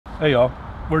Hey y'all,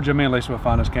 we're Jimmy and Lisa with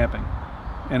FindUsCamping,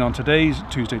 and on today's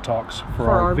Tuesday Talks for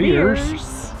RVers,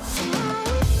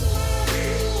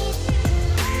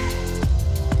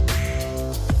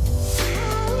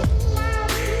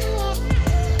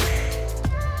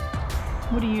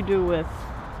 what do you do with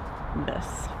this?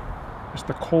 it's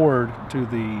the cord to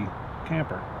the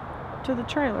camper. To the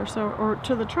trailer, or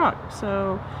to the truck.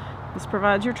 So this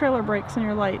provides your trailer brakes and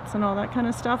your lights and all that kind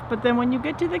of stuff. But then when you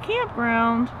get to the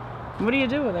campground, what do you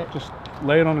do with it? Just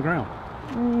lay it on the ground.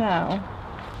 No.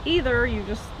 Either you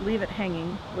just leave it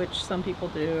hanging, which some people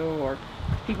do, or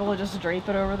people will just drape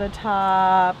it over the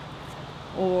top,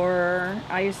 or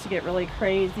I used to get really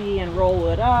crazy and roll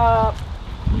it up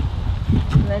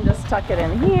and then just tuck it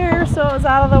in here so it's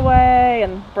out of the way,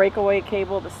 and breakaway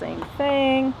cable, the same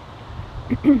thing.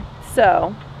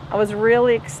 So I was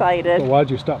really excited. So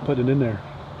why'd you stop putting it in there?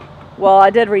 Well,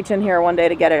 I did reach in here one day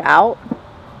to get it out,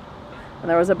 and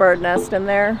there was a bird nest in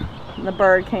there, and the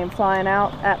bird came flying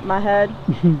out at my head.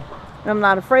 I'm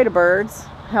not afraid of birds.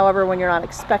 However, when you're not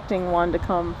expecting one to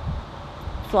come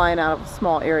flying out of a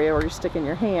small area where you're sticking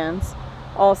your hands.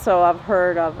 Also, I've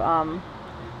heard of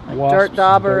like Wasps, dirt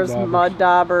daubers, mud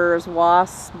daubers,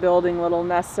 wasps building little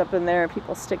nests up in there, and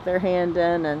people stick their hand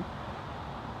in and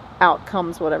out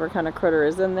comes whatever kind of critter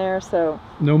is in there. So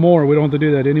no more. We don't have to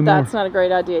do that anymore. that's not a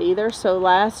great idea either. So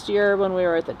last year when we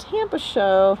were at the Tampa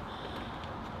show,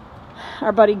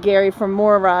 our buddy Gary from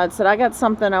Morryde said, I got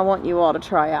something I want you all to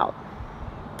try out.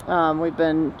 We've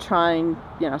been trying,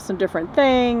 some different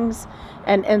things,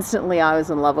 and instantly I was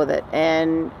in love with it.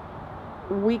 And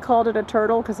we called it a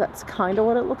turtle because that's kind of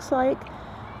what it looks like.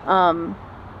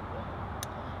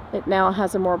 It now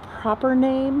has a more proper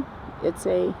name. It's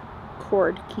a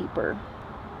cord keeper.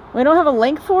 We don't have a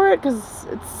link for it because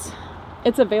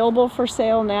it's available for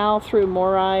sale now through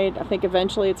Morryde. I think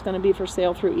eventually it's going to be for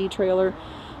sale through eTrailer,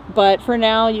 but for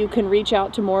now you can reach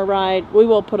out to Morryde. We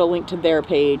will put a link to their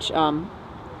page.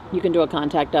 You can do a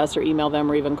contact us or email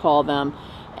them or even call them,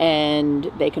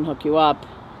 and they can hook you up,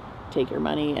 take your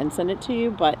money and send it to you.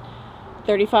 But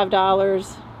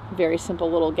 $35, very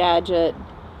simple little gadget,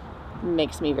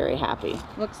 makes me very happy.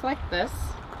 Looks like this.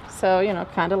 So,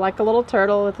 kind of like a little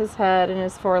turtle with his head and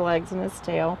his forelegs and his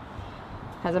tail.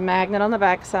 Has a magnet on the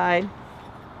back side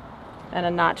and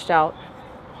a notched out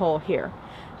hole here.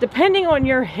 Depending on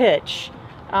your hitch,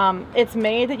 it's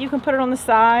made that you can put it on the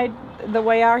side. The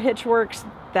way our hitch works,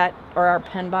 or our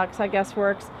pen box, I guess,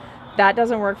 works, that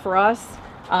doesn't work for us.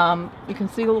 You can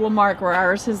see the little mark where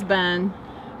ours has been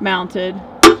mounted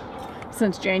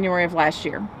since January of last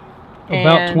year.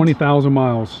 About 20,000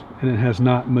 miles, and it has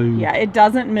not moved. Yeah, it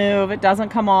doesn't move. It doesn't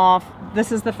come off.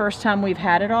 This is the first time we've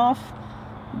had it off.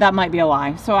 That might be a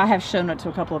lie. So I have shown it to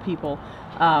a couple of people,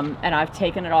 and I've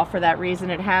taken it off for that reason.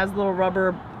 It has little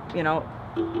rubber,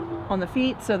 on the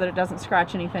feet so that it doesn't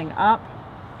scratch anything up.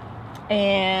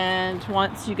 And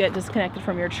once you get disconnected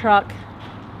from your truck,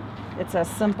 it's as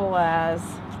simple as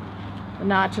the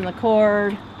notch in the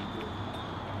cord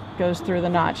goes through the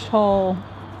notched hole,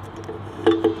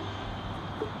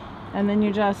 and then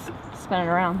you just spin it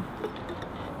around.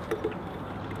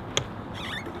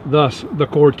 Thus, the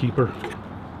cord keeper.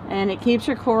 And it keeps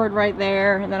your cord right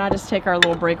there, and then I just take our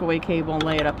little breakaway cable and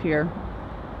lay it up here.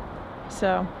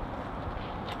 So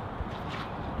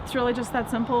it's really just that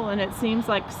simple, and it seems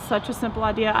like such a simple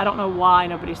idea. I don't know why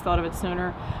nobody's thought of it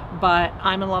sooner, but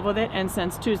I'm in love with it. And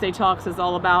since Tuesday Talks is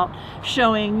all about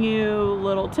showing you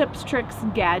little tips, tricks,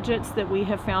 gadgets that we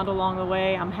have found along the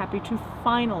way, I'm happy to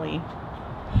finally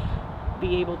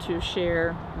be able to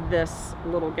share this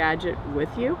little gadget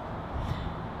with you.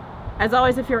 As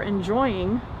always, if you're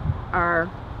enjoying our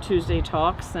Tuesday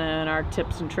Talks and our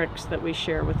tips and tricks that we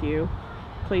share with you,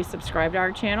 please subscribe to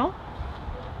our channel.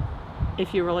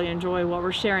 If you really enjoy what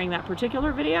we're sharing that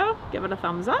particular video, give it a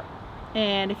thumbs up.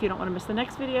 And if you don't want to miss the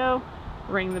next video,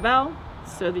 ring the bell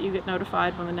so that you get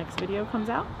notified when the next video comes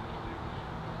out.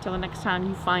 Till the next time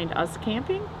you find us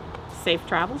camping, safe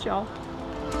travels, y'all.